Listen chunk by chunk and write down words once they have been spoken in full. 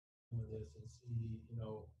some of this and see,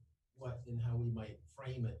 what and how we might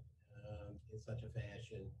frame it in such a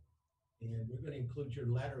fashion. And we're going to include your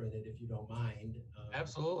letter in it if you don't mind.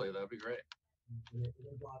 Absolutely, that'd be great.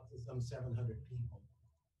 It'll go out to some 700 people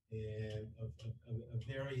and of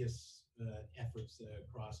various efforts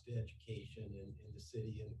across the education and the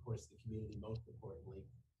city and of course the community most importantly.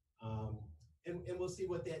 And we'll see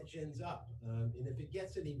what that gins up. And if it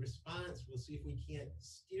gets any response, we'll see if we can't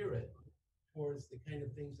steer it towards the kind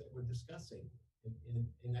of things that we're discussing.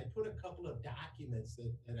 And I put a couple of documents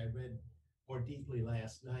that I read more deeply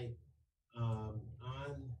last night on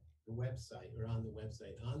the website,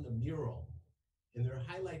 on the mural, and they're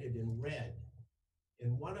highlighted in red.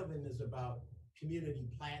 And one of them is about community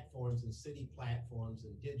platforms and city platforms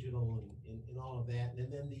and digital and all of that.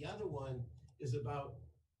 And then the other one is about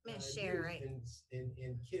share, right?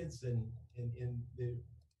 and kids and the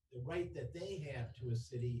right that they have to a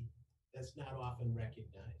city that's not often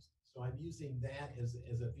recognized. So I'm using that as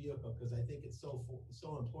a vehicle because I think it's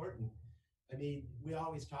so important. I mean, we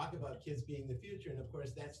always talk about kids being the future, and of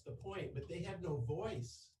course that's the point, but they have no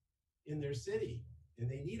voice in their city, and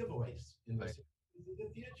they need a voice in their city. This is the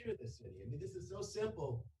future of the city. I mean, this is so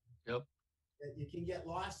simple. Yep. That you can get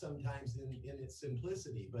lost sometimes in its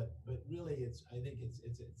simplicity, but really I think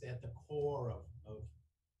it's at the core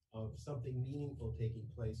of something meaningful taking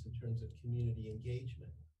place in terms of community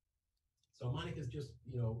engagement. So Monica's just,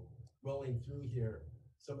 rolling through here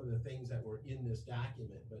some of the things that were in this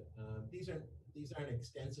document, but these aren't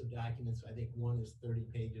extensive documents. I think one is 30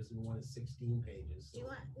 pages and one is 16 pages. So, do you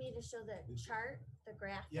want me to show the chart, the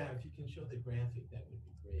graphic? Yeah, if you can show the graphic, that would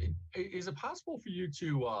be great. Is it possible for you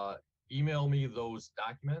to email me those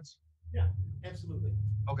documents? Yeah, absolutely.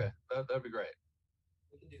 Okay, that'd be great.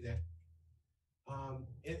 We can do that.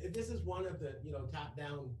 And this is one of the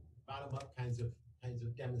top-down, bottom-up kinds of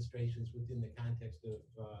demonstrations within the context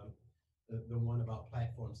of the one about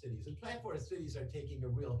platform cities. And platform cities are taking a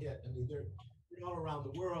real hit. I mean, they're all around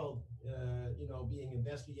the world, being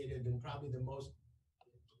investigated, and probably the most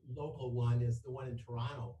local one is the one in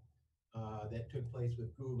Toronto that took place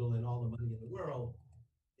with Google and all the money in the world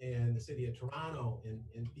and the city of Toronto.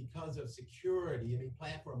 And because of security, I mean,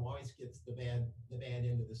 platform always gets the bad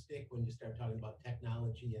end of the stick when you start talking about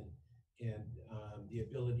technology and the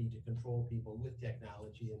ability to control people with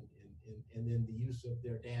technology and then the use of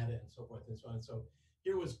their data and so forth and so on. So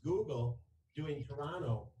here was Google doing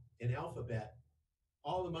Toronto and Alphabet,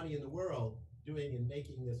 all the money in the world doing and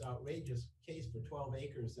making this outrageous case for 12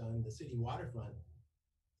 acres on the city waterfront.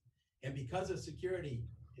 And because of security,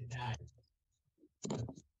 it died.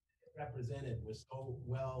 Represented was so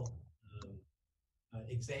well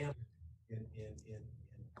examined and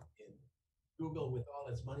Google, with all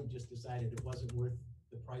its money, just decided it wasn't worth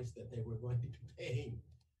the price that they were going to be paying.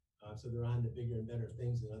 So they're on to bigger and better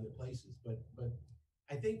things in other places. But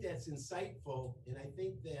I think that's insightful, and I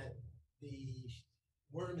think that the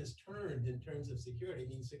worm is turned in terms of security. I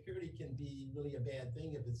mean, security can be really a bad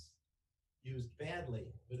thing if it's used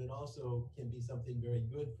badly, but it also can be something very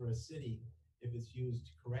good for a city if it's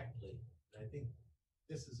used correctly. And I think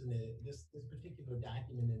this is this particular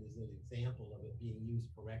document is an example of it being used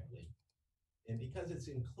correctly. And because it's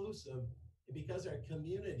inclusive, and because our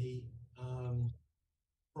community,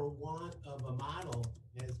 for want of a model,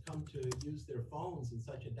 has come to use their phones in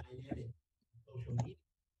such a dynamic social media,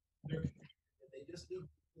 they just need to be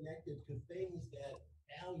connected to things that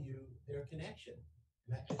value their connection.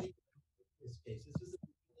 And I think in this case, this is a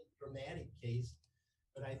really dramatic case,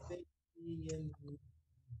 but I think being in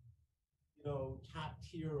top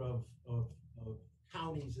tier of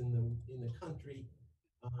counties in the country,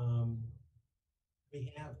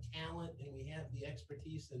 we have talent and we have the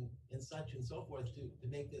expertise and such and so forth to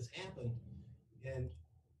make this happen. And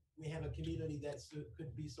we have a community that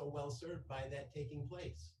could be so well served by that taking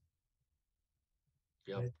place.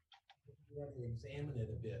 Yeah. We have to examine it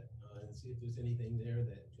a bit and see if there's anything there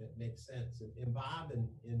that makes sense. And Bob and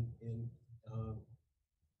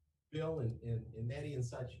Bill and Maddie and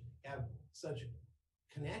such have such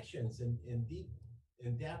connections and deep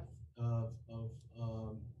and depth of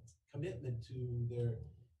commitment to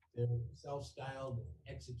their self-styled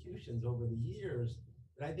executions over the years.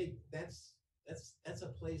 But I think that's a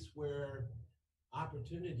place where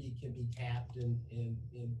opportunity can be tapped and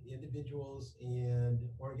individuals and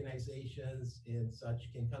organizations and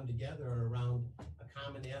such can come together around a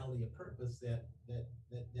commonality of purpose that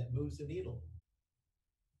moves the needle.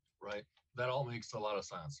 Right. That all makes a lot of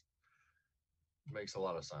sense. Makes a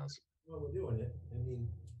lot of sense. Well, we're doing it. I mean,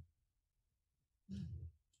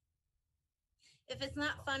 if it's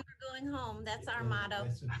not fun for going home. That's our And motto.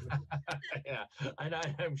 Yeah,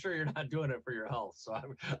 I'm sure you're not doing it for your health. So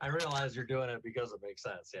I realize you're doing it because it makes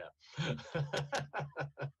sense. Yeah.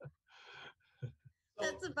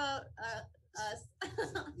 That's about us.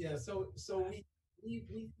 Yeah, so we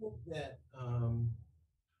think that,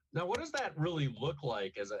 Now, what does that really look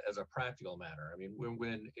like as a practical matter? I mean,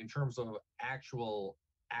 when in terms of actual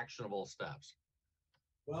actionable steps?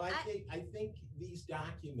 well, I think these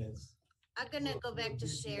documents I'm gonna go will back to give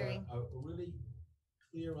you sharing. a really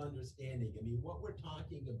clear understanding. I mean, what we're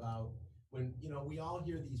talking about when, we all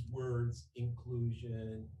hear these words,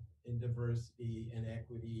 inclusion and diversity and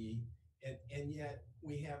equity, and yet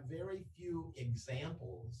we have very few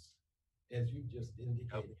examples, as you just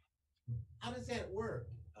indicated. How does that work?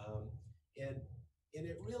 And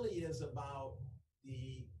it really is about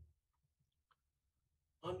the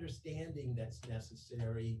understanding that's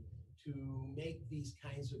necessary to make these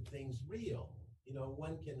kinds of things real.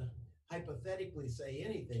 One can hypothetically say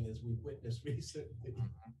anything, as we've witnessed recently.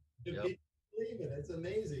 If Yep. people believe it, it's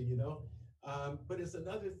amazing, but it's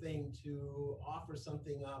another thing to offer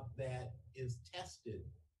something up that is tested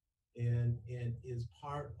and is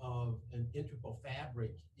part of an integral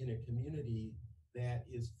fabric in a community that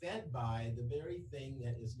is fed by the very thing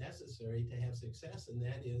that is necessary to have success, and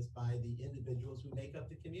that is by the individuals who make up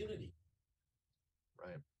the community.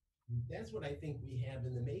 Right. That's what I think we have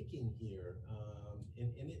in the making here.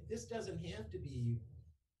 This doesn't have to be,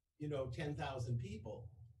 10,000 people.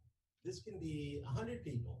 This can be 100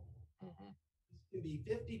 people. Mhm. This can be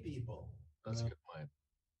 50 people. That's a good point.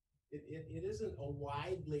 It isn't a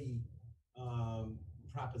widely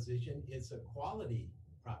proposition. It's a quality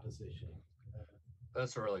proposition.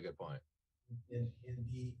 That's a really good point. And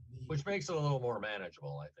Which makes it a little more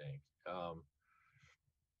manageable, I think.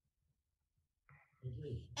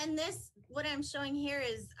 And this, what I'm showing here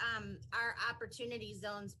is our opportunity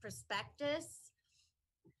zones prospectus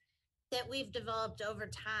that we've developed over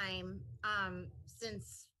time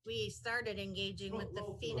since we started engaging with the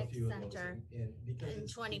roll through a Phoenix few of those Center because in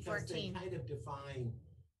because 2014. they kind of define,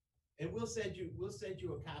 and we'll send you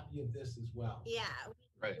a copy of this as well. Yeah.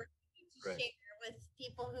 Right. We're going to share with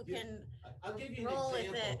people who Yeah, can I'll give you roll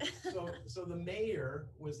an with example. it. So the mayor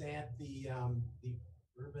was at the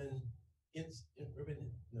urban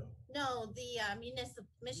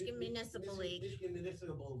Michigan Municipal League Michigan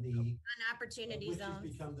Municipal League, on opportunity which zones.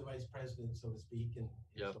 has become the vice president, so to speak, and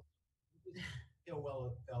Yep. so,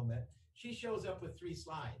 well met. She shows up with 3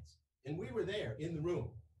 slides, and we were there in the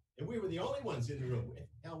room, and we were the only ones in the room.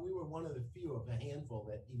 Hell, we were one of the few of a handful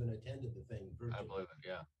that even attended the thing I virtually. believe it.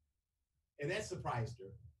 Yeah. And that surprised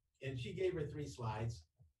her. And she gave her 3 slides.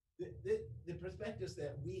 The prospectus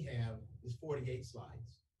that we have is 48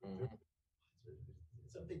 slides. Mhm.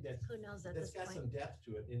 Something that's Who knows at that's this got point? some depth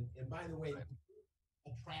to it. And by the way, Right.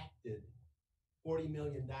 attracted $40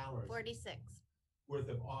 million 46. worth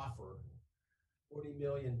of offer,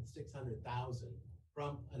 40,600,000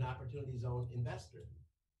 from an opportunity zone investor.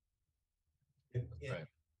 In Right.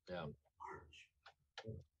 Yeah. March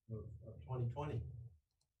of 2020.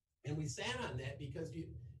 And we sat on that because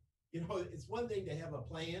it's one thing to have a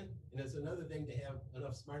plan, and it's another thing to have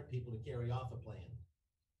enough smart people to carry off a plan.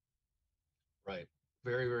 Right.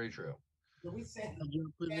 Very, very true. So we sat. I'll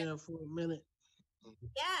jump in there for a minute.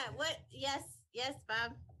 Yeah. What? Yes,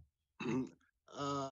 Bob.